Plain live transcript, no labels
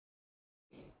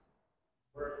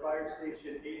We're at Fire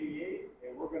Station 88,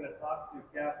 and we're going to talk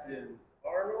to Captains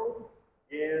Arnold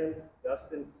and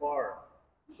Dustin Clark.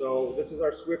 So this is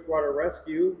our Swiftwater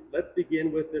Rescue. Let's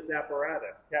begin with this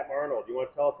apparatus. Captain Arnold, you want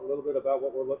to tell us a little bit about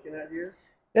what we're looking at here?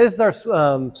 This is our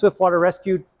Swiftwater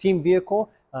Rescue team vehicle.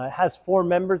 It has 4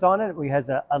 members on it. We has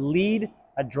a lead,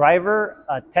 a driver,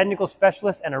 a technical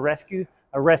specialist, and a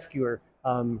rescuer.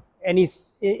 Any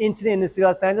incident in the city of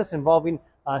Los Angeles involving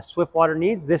Swiftwater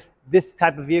needs, this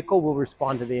type of vehicle will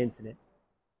respond to the incident.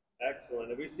 Excellent.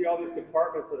 And we see all these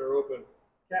compartments that are open.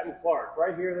 Captain Clark,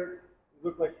 right here, these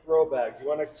look like throw bags. You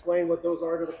want to explain what those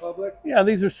are to the public? Yeah,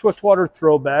 these are Swiftwater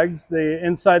throw bags.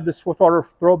 Inside the Swiftwater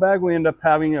throw bag, we end up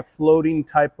having a floating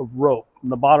type of rope.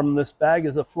 And the bottom of this bag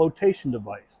is a flotation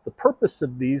device. The purpose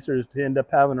of these is to end up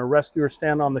having a rescuer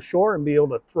stand on the shore and be able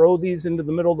to throw these into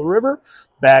the middle of the river.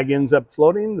 Bag ends up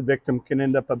floating. The victim can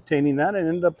end up obtaining that and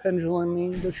end up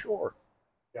penduluming the shore.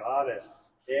 Got it.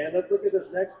 And let's look at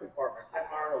this next compartment.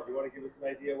 Captain Arnold, do you want to give us an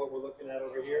idea of what we're looking at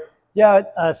over here?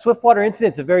 Yeah, Swiftwater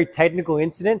incident is a very technical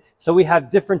incident. So we have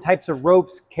different types of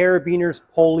ropes, carabiners,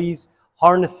 pulleys,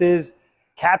 harnesses,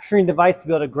 capturing device to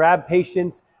be able to grab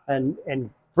patients and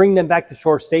bring them back to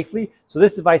shore safely. So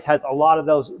this device has a lot of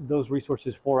those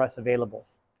resources for us available.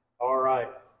 All right.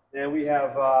 And we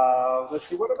have, let's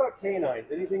see, what about canines?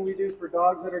 Anything we do for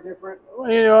dogs that are different?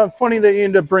 You know, funny that you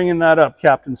end up bringing that up,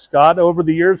 Captain Scott. Over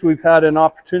the years, we've had an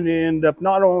opportunity to end up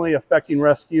not only affecting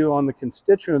rescue on the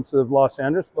constituents of Los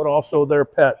Angeles, but also their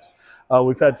pets.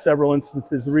 We've had several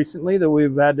instances recently that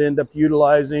we've had to end up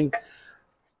utilizing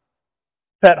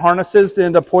pet harnesses to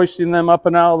end up hoisting them up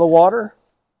and out of the water,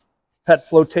 pet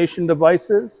flotation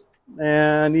devices,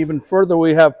 and even further,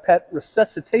 we have pet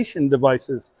resuscitation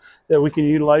devices that we can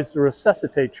utilize to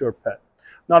resuscitate your pet.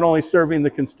 Not only serving the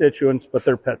constituents, but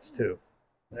their pets too.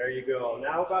 There you go.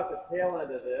 Now about the tail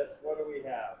end of this, what do we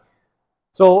have?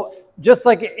 So just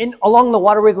like along the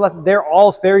waterways, they're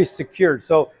all very secured.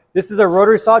 So this is a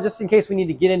rotary saw just in case we need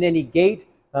to get in any gate.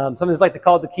 Sometimes like to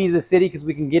call it the keys of the city because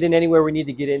we can get in anywhere we need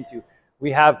to get into.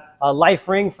 We have a life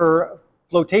ring for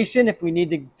flotation if we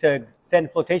need to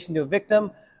send flotation to a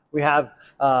victim. We have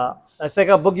let's take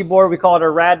a boogie board. We call it a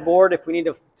rad board. If we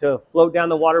need to float down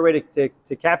the waterway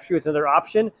to capture, it's another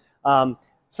option.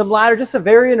 Some ladder, just a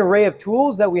varying array of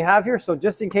tools that we have here. So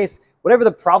just in case, whatever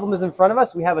the problem is in front of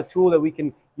us, we have a tool that we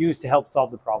can use to help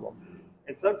solve the problem.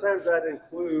 And sometimes that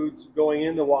includes going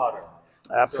in the water.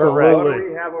 Absolutely. So what do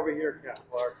we have over here, Captain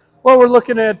Clark? Well, we're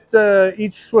looking at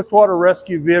each Swiftwater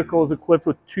Rescue vehicle is equipped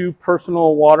with 2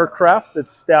 personal watercraft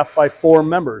that's staffed by 4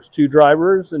 members, 2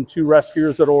 drivers and 2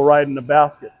 rescuers that will ride in the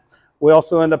basket. We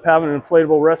also end up having an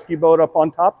inflatable rescue boat up on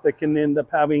top that can end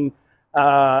up having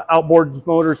outboard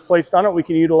motors placed on it. We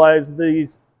can utilize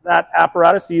that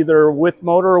apparatus either with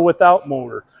motor or without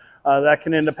motor. That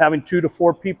can end up having 2 to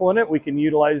 4 people in it. We can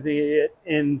utilize it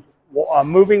in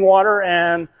moving water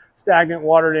and stagnant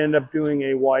water to end up doing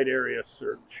a wide area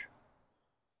search.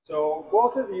 So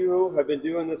both of you have been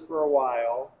doing this for a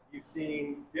while. You've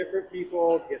seen different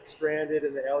people get stranded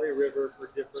in the LA River for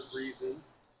different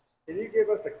reasons. Can you give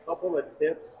us a couple of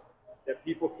tips that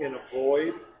people can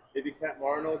avoid? Maybe Captain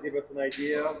Arnold, give us an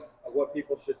idea of what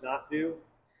people should not do.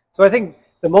 So I think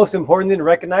the most important thing to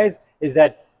recognize is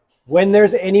that when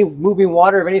there's any moving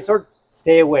water of any sort,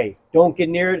 stay away. Don't get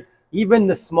near it. Even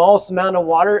the smallest amount of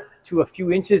water to a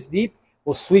few inches deep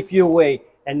will sweep you away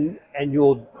and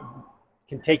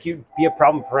can be a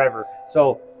problem forever.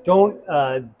 So don't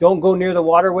go near the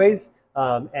waterways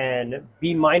and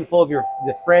be mindful of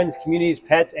the friends, communities,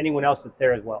 pets, anyone else that's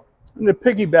there as well. And to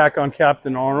piggyback on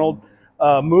Captain Arnold,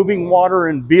 moving water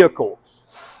in vehicles.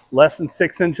 Less than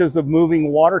 6 inches of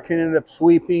moving water can end up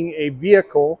sweeping a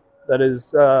vehicle that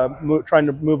is trying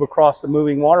to move across the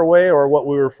moving waterway, or what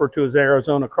we refer to as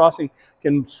Arizona crossing,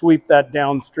 can sweep that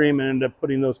downstream and end up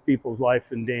putting those people's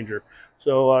life in danger.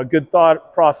 So a good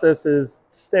thought process is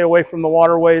stay away from the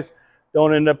waterways.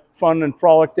 Don't end up fun and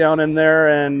frolic down in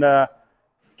there, and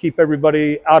keep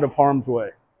everybody out of harm's way.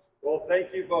 Well,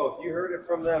 thank you both. You heard it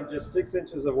from them. Just 6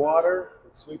 inches of water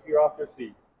and sweep you off your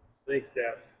feet. Thanks,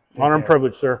 Cap. Honor and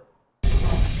privilege, sir.